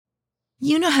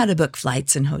You know how to book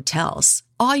flights and hotels.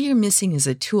 All you're missing is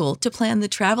a tool to plan the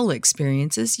travel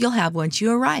experiences you'll have once you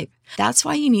arrive. That's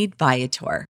why you need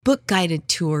Viator. Book guided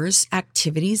tours,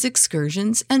 activities,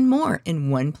 excursions, and more in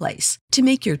one place to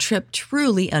make your trip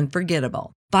truly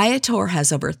unforgettable. Viator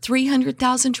has over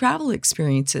 300,000 travel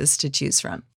experiences to choose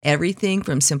from. Everything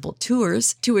from simple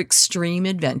tours to extreme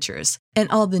adventures and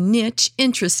all the niche,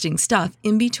 interesting stuff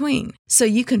in between. So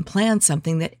you can plan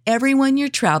something that everyone you're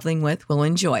traveling with will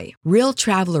enjoy. Real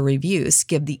traveler reviews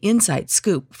give the inside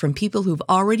scoop from people who've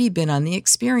already been on the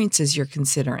experiences you're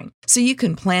considering. So you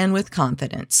can plan with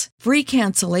confidence. Free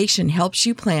cancellation helps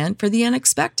you plan for the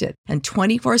unexpected. And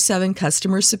 24/7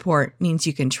 customer support means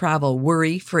you can travel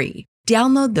worry-free.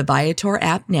 Download the Viator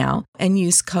app now and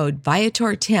use code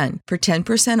Viator10 for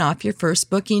 10% off your first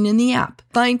booking in the app.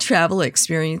 Find travel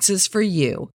experiences for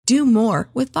you. Do more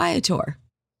with Viator.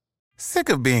 Sick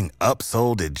of being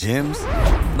upsold at gyms?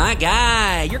 My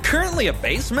guy, you're currently a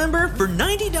base member. For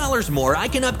 $90 more, I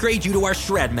can upgrade you to our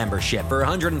Shred membership. For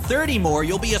 $130 more,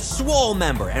 you'll be a Swole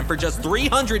member. And for just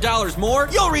 $300 more,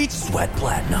 you'll reach Sweat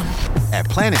Platinum. At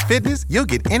Planet Fitness, you'll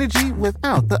get energy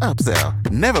without the upsell.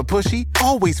 Never pushy,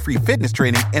 always free fitness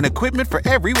training and equipment for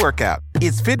every workout.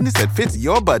 It's fitness that fits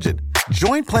your budget.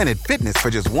 Join Planet Fitness for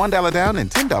just $1 down and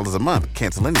 $10 a month.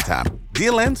 Cancel anytime.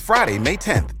 Deal ends Friday, May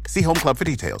 10th. See Home Club for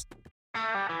details.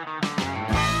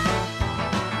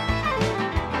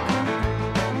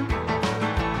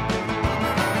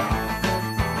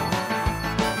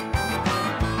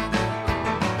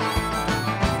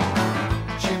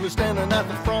 Standing at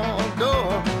the front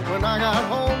door when I got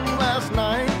home last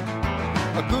night.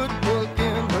 A good book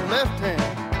in her left hand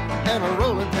and a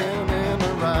rolling pin in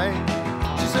her right.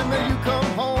 She said, "May you come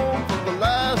home for the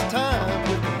last time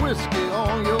with whiskey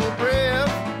on your breath.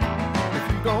 If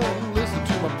you don't listen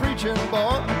to my preaching,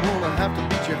 boy, I'm gonna have to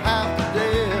beat you half to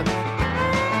death.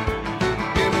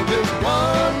 Give me just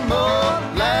one more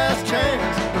last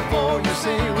chance before you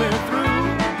say we're through.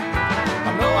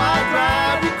 I know I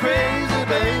drive you crazy,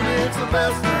 baby. It's the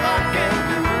best that I can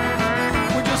do.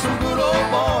 We're just some good old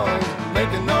boys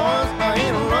making noise. I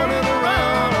ain't running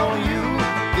around on you.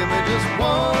 Give me just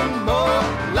one more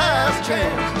last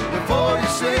chance before you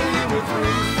say we're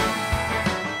through."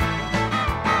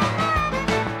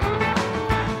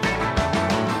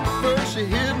 First she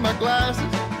hid my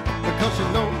glasses because she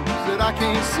knows that I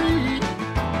can't see.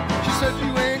 She said,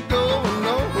 "You ain't going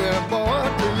nowhere, boy,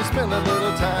 till you spend a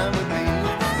little time with me."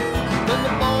 Then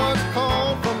the boys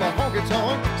called from the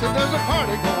honky-tonk, said there's a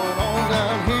party going on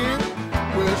down here.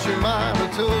 Well, she might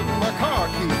have took my car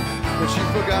key, but she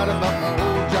forgot about my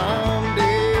old John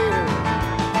Deere.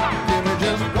 Give me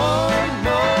just one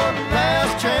more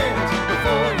last chance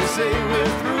before you say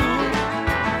we're through.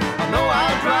 I know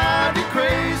I'll drive you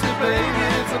crazy, baby,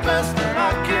 it's the best that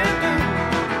I can do.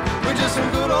 We're just some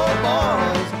good old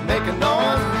boys making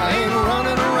noise. I ain't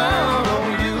running around on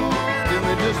you. Give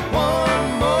me just one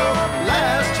more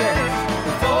last chance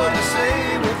before you say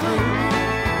we're through.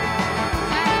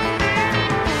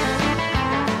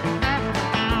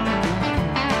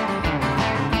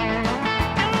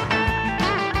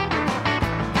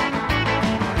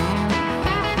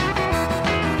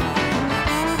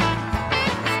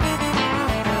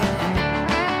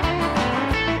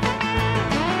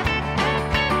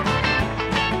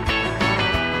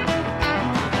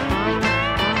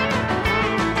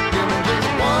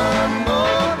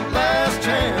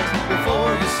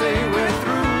 Say we're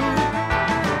through.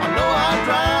 I know I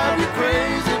drive you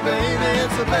crazy, baby.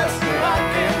 It's the best that I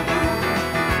can do.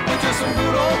 We're just some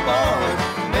good old boys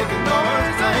making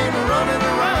noise. I ain't running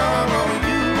around on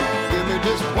you. Give me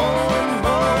just one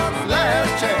more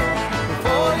last chance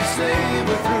before you say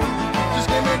we're through. Just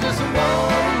give me just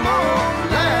one more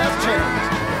last chance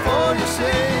before you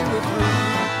say we're through.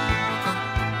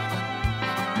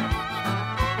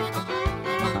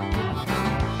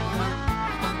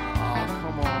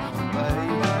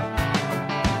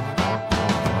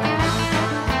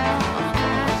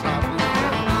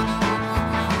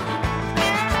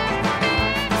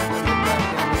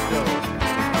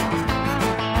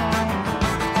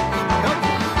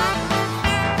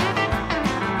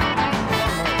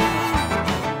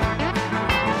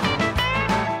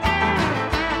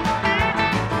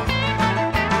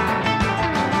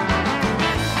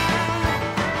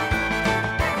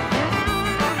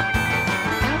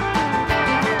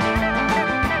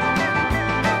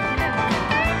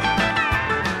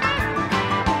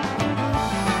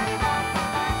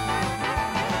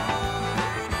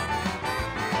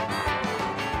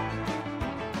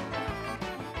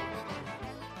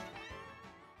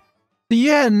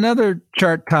 Yeah, another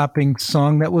chart-topping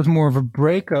song that was more of a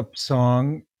breakup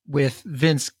song. with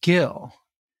Vince Gill?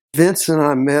 Vince and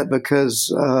I met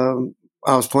because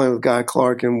I was playing with Guy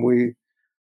Clark, and we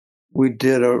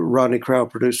did a Rodney Crowell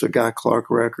produced a Guy Clark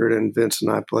record, and Vince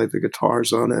and I played the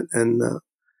guitars on it. And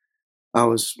I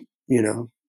was,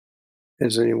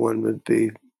 as anyone would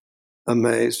be,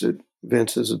 amazed at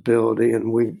Vince's ability,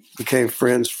 and we became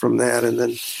friends from that. And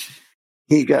then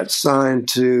he got signed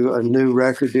to a new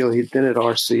record deal. He'd been at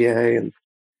RCA and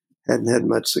hadn't had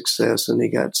much success, and he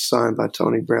got signed by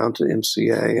Tony Brown to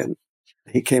MCA, and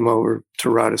he came over to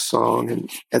write a song. And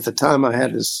at the time, I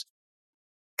had this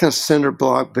kind of cinder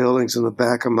block buildings in the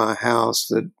back of my house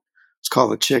that it's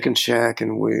called the Chicken Shack,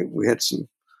 and we had some,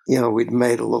 we'd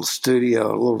made a little studio,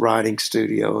 a little writing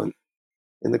studio, and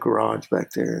in the garage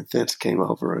back there. And Vince came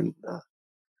over, and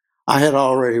I had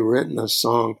already written a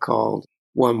song called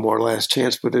 "One More Last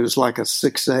Chance," but it was like a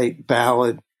 6/8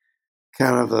 ballad,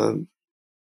 kind of a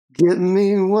 "Give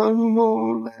me one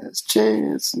more last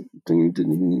chance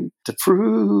to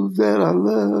prove that I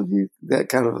love you," that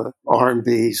kind of a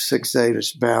R&B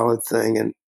 6/8ish ballad thing.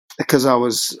 And because I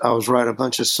was writing a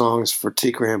bunch of songs for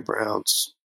T. Graham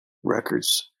Brown's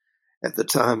records at the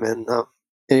time. And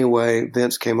anyway,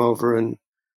 Vince came over and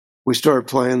we started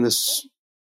playing this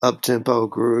up-tempo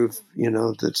groove,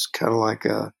 that's kind of like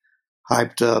a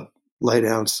hyped up Lay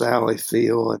Down Sally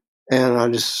feel. And I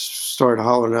just started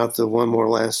hollering out the "One More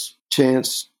Last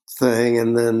Chance" thing.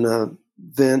 And then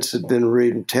Vince had been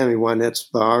reading Tammy Wynette's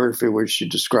biography, where she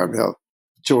described how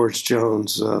George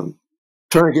Jones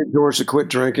trying to get George to quit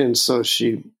drinking. So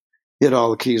she hid all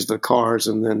the keys to the cars,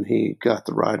 and then he got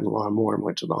the ride in lawnmower and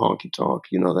went to the honky tonk.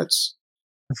 That's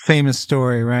a famous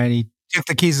story, right? He took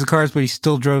the keys to the cars, but he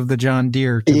still drove the John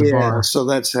Deere to the bar. So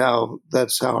that's how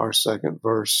our second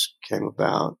verse came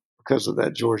about, because of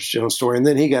that George Jones story. And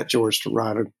then he got George to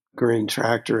ride a green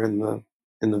tractor in the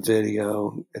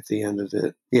video at the end of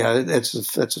it. Yeah, that's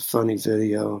a funny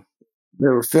video. They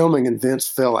were filming, and Vince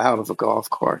fell out of a golf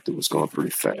cart that was going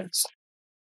pretty fast.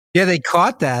 Yeah, they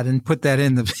caught that and put that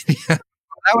in the video. I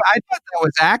thought that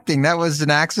was acting. That was an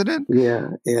accident.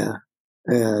 Yeah,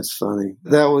 it's funny.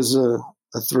 That was a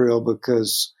thrill,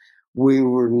 because we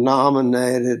were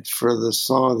nominated for the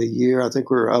Song of the Year. I think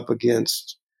we were up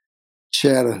against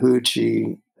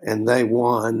Chattahoochee, and they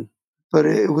won. But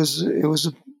it was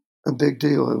a big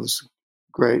deal. It was a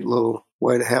great little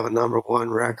way to have a number one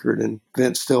record, and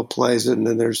Vince still plays it. And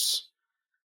then there's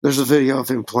a video of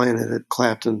him playing it at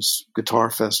Clapton's Guitar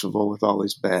Festival with all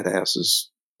these badasses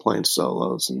playing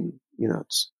solos, and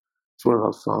it's one of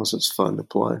those songs that's fun to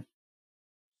play.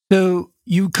 So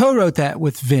you co-wrote that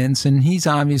with Vince, and he's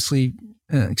obviously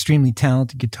an extremely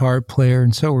talented guitar player,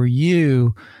 and so are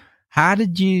you. How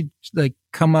did you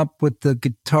come up with the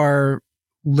guitar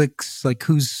licks?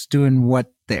 Who's doing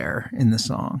what there in the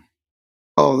song?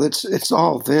 Oh, it's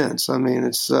all Vince. I mean,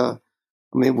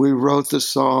 we wrote the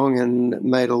song and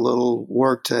made a little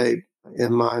work tape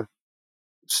in my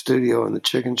studio in the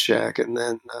Chicken Shack, and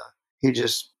then he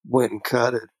just went and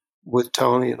cut it with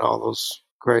Tony and all those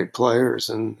great players.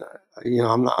 And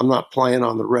I'm not playing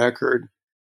on the record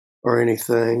or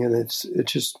anything, and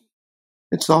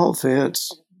it's all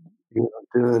Vince,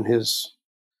 doing his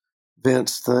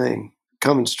Vince thing,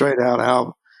 coming straight out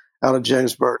of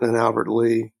James Burton and Albert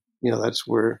Lee. That's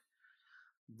where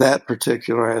that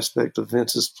particular aspect of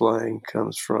Vince's playing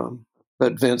comes from.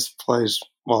 But Vince plays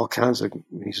all kinds of,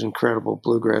 he's an incredible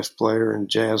bluegrass player and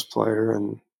jazz player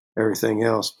and everything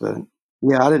else. But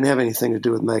yeah, I didn't have anything to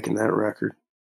do with making that record.